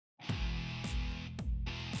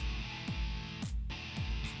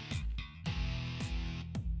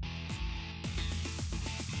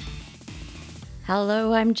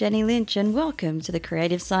Hello, I'm Jenny Lynch and welcome to the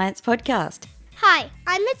Creative Science Podcast. Hi,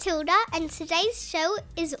 I'm Matilda and today's show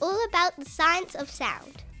is all about the science of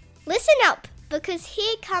sound. Listen up, because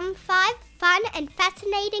here come 5 fun and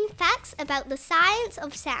fascinating facts about the science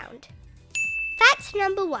of sound. Fact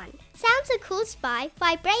number 1. Sounds are caused by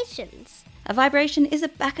vibrations. A vibration is a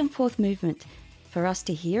back and forth movement. For us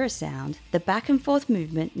to hear a sound, the back and forth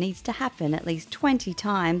movement needs to happen at least 20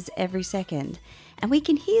 times every second. And we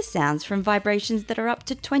can hear sounds from vibrations that are up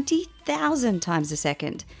to 20,000 times a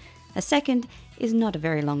second. A second is not a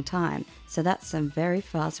very long time, so that's some very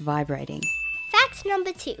fast vibrating. Fact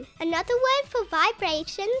number 2. Another word for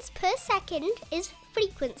vibrations per second is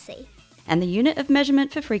frequency. And the unit of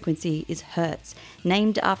measurement for frequency is Hertz,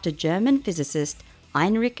 named after German physicist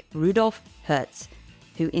Heinrich Rudolf Hertz,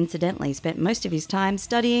 who incidentally spent most of his time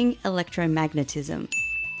studying electromagnetism.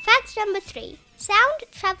 Fact number 3. Sound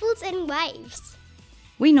travels in waves.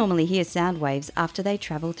 We normally hear sound waves after they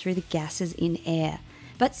travel through the gases in air,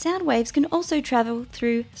 but sound waves can also travel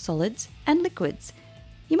through solids and liquids.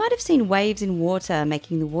 You might have seen waves in water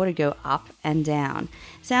making the water go up and down.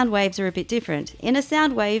 Sound waves are a bit different. In a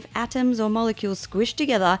sound wave, atoms or molecules squish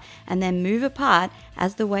together and then move apart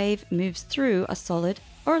as the wave moves through a solid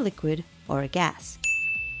or a liquid or a gas.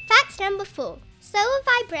 Fact number 4. Slower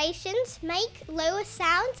vibrations make lower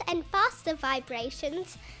sounds and faster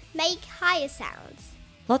vibrations make higher sounds.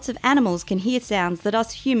 Lots of animals can hear sounds that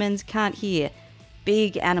us humans can't hear.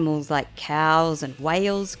 Big animals like cows and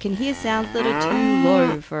whales can hear sounds that are too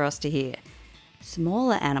low for us to hear.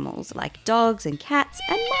 Smaller animals like dogs and cats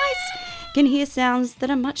and mice can hear sounds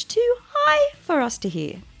that are much too high for us to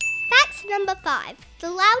hear. Fact number 5.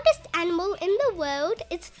 The loudest animal in the world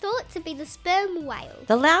is thought to be the sperm whale.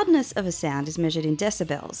 The loudness of a sound is measured in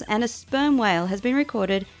decibels, and a sperm whale has been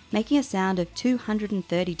recorded making a sound of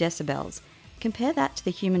 230 decibels. Compare that to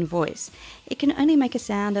the human voice. It can only make a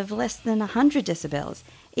sound of less than 100 decibels,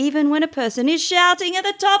 even when a person is shouting at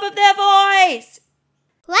the top of their voice.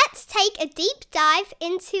 Let's take a deep dive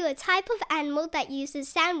into a type of animal that uses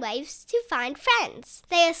sound waves to find friends.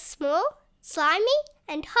 They are small, slimy,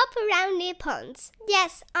 and hop around near ponds.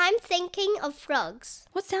 Yes, I'm thinking of frogs.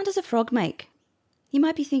 What sound does a frog make? You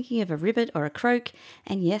might be thinking of a ribbit or a croak,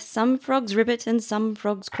 and yes, some frogs ribbit and some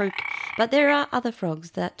frogs croak, but there are other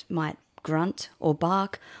frogs that might grunt or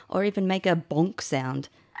bark or even make a bonk sound.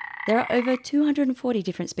 There are over 240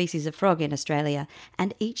 different species of frog in Australia,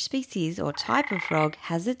 and each species or type of frog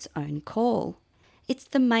has its own call. It's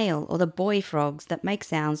the male or the boy frogs that make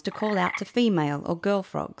sounds to call out to female or girl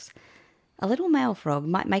frogs. A little male frog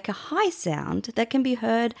might make a high sound that can be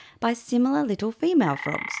heard by similar little female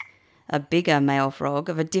frogs. A bigger male frog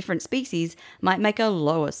of a different species might make a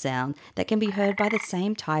lower sound that can be heard by the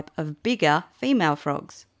same type of bigger female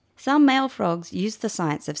frogs. Some male frogs use the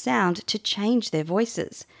science of sound to change their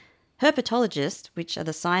voices. Herpetologists, which are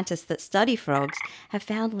the scientists that study frogs, have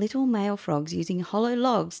found little male frogs using hollow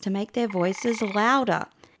logs to make their voices louder.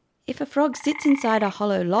 If a frog sits inside a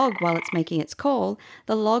hollow log while it's making its call,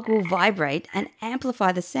 the log will vibrate and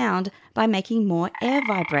amplify the sound by making more air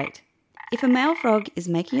vibrate. If a male frog is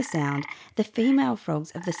making a sound, the female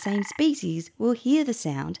frogs of the same species will hear the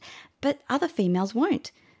sound, but other females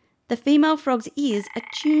won't. The female frog's ears are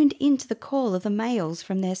tuned into the call of the males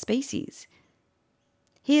from their species.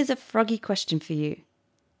 Here's a froggy question for you.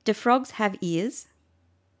 Do frogs have ears?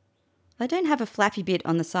 They don't have a flappy bit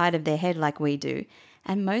on the side of their head like we do,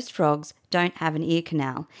 and most frogs don't have an ear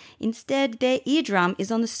canal. Instead, their eardrum is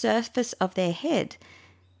on the surface of their head.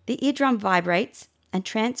 The eardrum vibrates and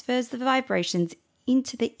transfers the vibrations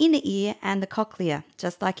into the inner ear and the cochlea,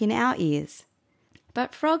 just like in our ears.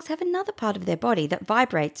 But frogs have another part of their body that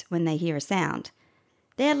vibrates when they hear a sound.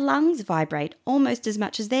 Their lungs vibrate almost as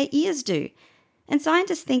much as their ears do, and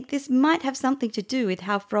scientists think this might have something to do with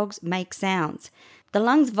how frogs make sounds. The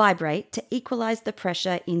lungs vibrate to equalize the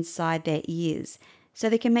pressure inside their ears, so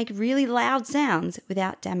they can make really loud sounds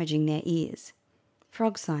without damaging their ears.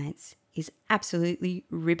 Frog science is absolutely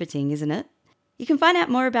riveting, isn't it? You can find out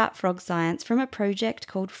more about frog science from a project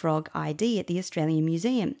called Frog ID at the Australian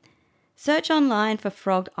Museum. Search online for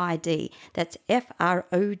Frog ID, that's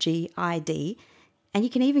FROGID, and you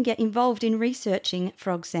can even get involved in researching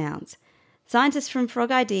frog sounds. Scientists from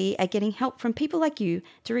Frog ID are getting help from people like you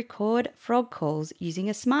to record frog calls using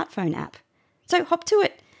a smartphone app. So hop to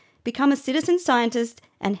it, become a citizen scientist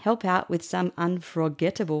and help out with some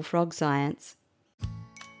unforgettable frog science.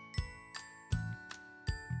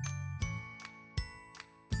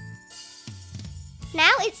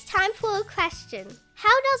 Now it's time for a question.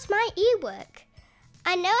 How does my ear work?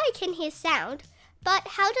 I know I can hear sound, but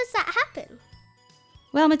how does that happen?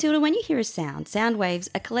 Well, Matilda, when you hear a sound waves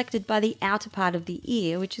are collected by the outer part of the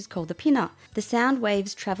ear, which is called the pinna. The sound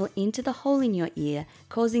waves travel into the hole in your ear,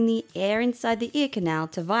 causing the air inside the ear canal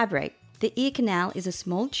to vibrate. The ear canal is a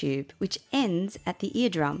small tube which ends at the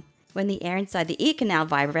eardrum. When the air inside the ear canal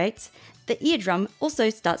vibrates, the eardrum also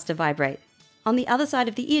starts to vibrate. On the other side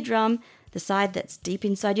of the eardrum, the side that's deep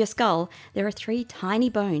inside your skull, there are 3 tiny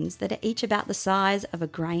bones that are each about the size of a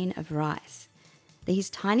grain of rice.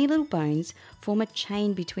 These tiny little bones form a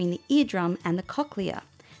chain between the eardrum and the cochlea.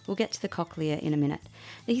 We'll get to the cochlea in a minute.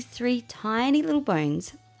 These 3 tiny little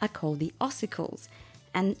bones are called the ossicles,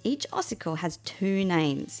 and each ossicle has 2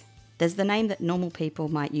 names. There's the name that normal people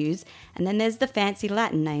might use, and then there's the fancy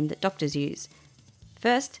Latin name that doctors use.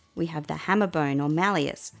 First, we have the hammer bone or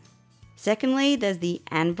malleus. Secondly, there's the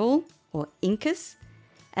anvil or incus.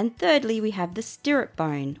 And thirdly, we have the stirrup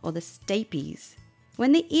bone or the stapes.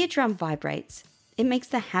 When the eardrum vibrates, it makes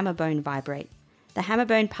the hammer bone vibrate. The hammer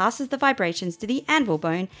bone passes the vibrations to the anvil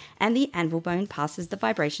bone, and the anvil bone passes the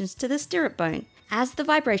vibrations to the stirrup bone. As the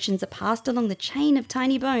vibrations are passed along the chain of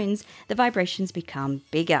tiny bones, the vibrations become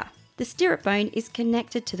bigger. The stirrup bone is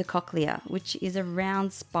connected to the cochlea, which is a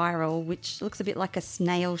round spiral which looks a bit like a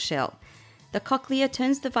snail shell. The cochlea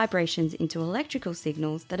turns the vibrations into electrical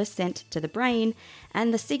signals that are sent to the brain,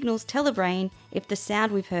 and the signals tell the brain if the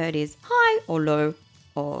sound we've heard is high or low,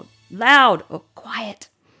 or loud or quiet.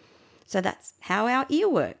 So that's how our ear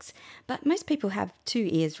works. But most people have 2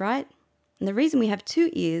 ears, right? And the reason we have 2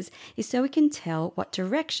 ears is so we can tell what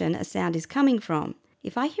direction a sound is coming from.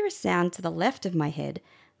 If I hear a sound to the left of my head,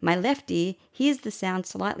 my left ear hears the sound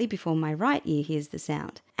slightly before my right ear hears the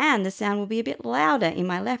sound. And the sound will be a bit louder in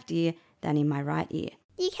my left ear than in my right ear.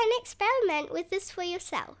 You can experiment with this for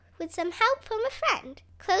yourself with some help from a friend.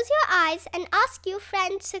 Close your eyes and ask your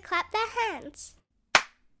friend to clap their hands.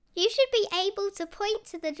 You should be able to point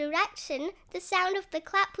to the direction the sound of the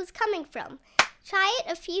clap was coming from. Try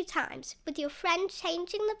it a few times, with your friend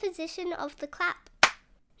changing the position of the clap.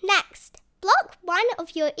 Next, block one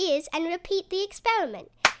of your ears and repeat the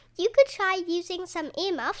experiment. You could try using some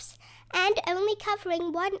earmuffs and only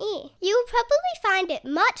covering one ear. You will probably find it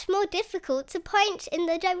much more difficult to point in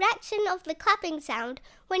the direction of the clapping sound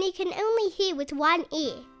when you can only hear with one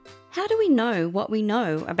ear. How do we know what we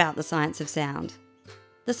know about the science of sound?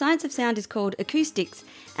 The science of sound is called acoustics,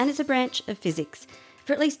 and it's a branch of physics.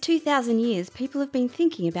 For at least 2,000 years, people have been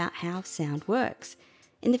thinking about how sound works.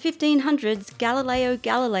 In the 1500s, Galileo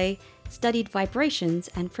Galilei studied vibrations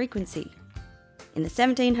and frequency. In the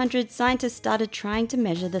 1700s, scientists started trying to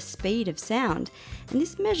measure the speed of sound, and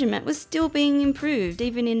this measurement was still being improved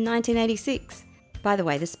even in 1986. By the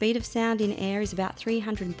way, the speed of sound in air is about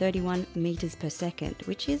 331 meters per second,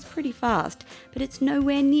 which is pretty fast, but it's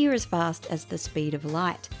nowhere near as fast as the speed of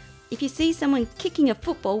light. If you see someone kicking a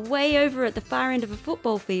football way over at the far end of a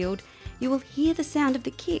football field, you will hear the sound of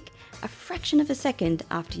the kick a fraction of a second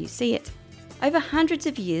after you see it. Over hundreds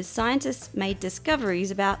of years, scientists made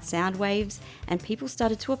discoveries about sound waves, and people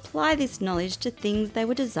started to apply this knowledge to things they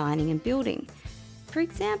were designing and building. For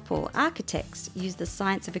example, architects use the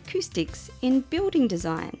science of acoustics in building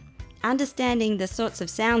design. Understanding the sorts of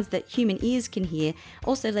sounds that human ears can hear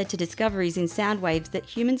also led to discoveries in sound waves that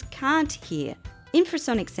humans can't hear.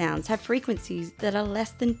 Infrasonic sounds have frequencies that are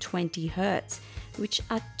less than 20 Hz, which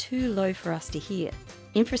are too low for us to hear.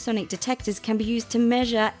 Infrasonic detectors can be used to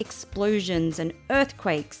measure explosions and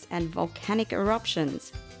earthquakes and volcanic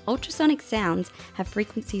eruptions. Ultrasonic sounds have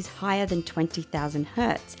frequencies higher than 20,000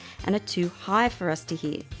 Hz and are too high for us to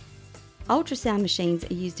hear. Ultrasound machines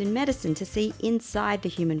are used in medicine to see inside the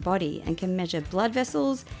human body and can measure blood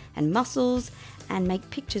vessels and muscles and make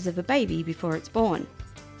pictures of a baby before it's born.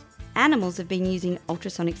 Animals have been using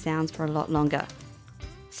ultrasonic sounds for a lot longer.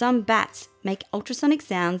 Some bats make ultrasonic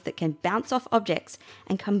sounds that can bounce off objects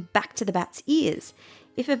and come back to the bat's ears.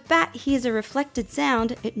 If a bat hears a reflected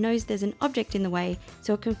sound, it knows there's an object in the way,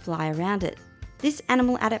 so it can fly around it. This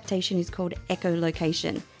animal adaptation is called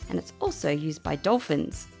echolocation, and it's also used by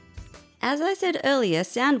dolphins. As I said earlier,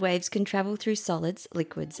 sound waves can travel through solids,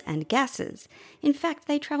 liquids, and gases. In fact,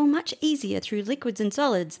 they travel much easier through liquids and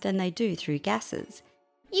solids than they do through gases.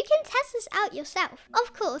 You can test this out yourself.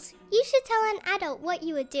 Of course, you should tell an adult what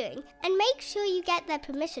you are doing and make sure you get their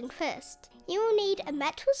permission first. You will need a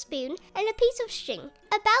metal spoon and a piece of string,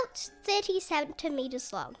 about 30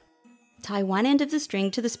 centimeters long. Tie one end of the string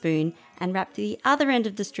to the spoon and wrap the other end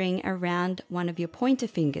of the string around one of your pointer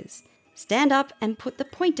fingers. Stand up and put the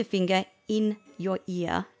pointer finger in your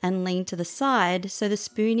ear and lean to the side so the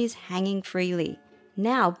spoon is hanging freely.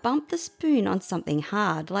 Now bump the spoon on something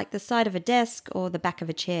hard, like the side of a desk or the back of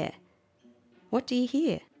a chair. What do you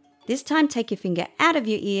hear? This time take your finger out of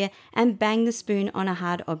your ear and bang the spoon on a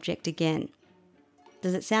hard object again.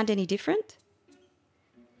 Does it sound any different?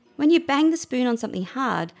 When you bang the spoon on something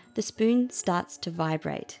hard, the spoon starts to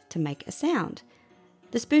vibrate to make a sound.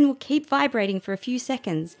 The spoon will keep vibrating for a few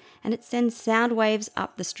seconds and it sends sound waves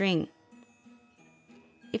up the string.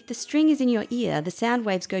 If the string is in your ear, the sound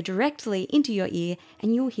waves go directly into your ear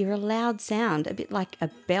and you'll hear a loud sound, a bit like a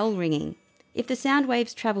bell ringing. If the sound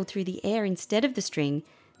waves travel through the air instead of the string,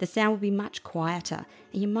 the sound will be much quieter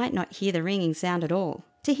and you might not hear the ringing sound at all.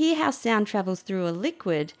 To hear how sound travels through a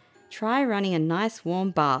liquid, try running a nice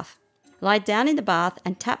warm bath. Lie down in the bath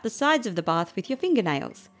and tap the sides of the bath with your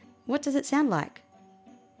fingernails. What does it sound like?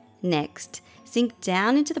 Next, sink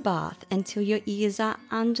down into the bath until your ears are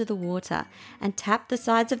under the water and tap the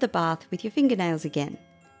sides of the bath with your fingernails again.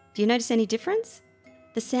 Do you notice any difference?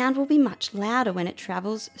 The sound will be much louder when it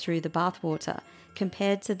travels through the bath water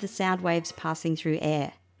compared to the sound waves passing through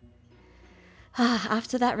air.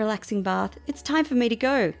 After that relaxing bath, it's time for me to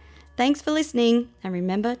go. Thanks for listening and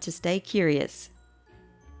remember to stay curious.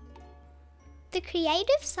 The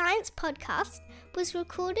Creative Science Podcast was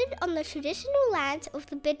recorded on the traditional lands of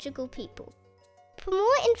the Bidjigal people. For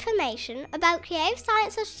more information about Creative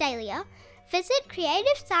Science Australia, visit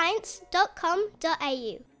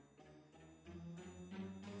creativescience.com.au.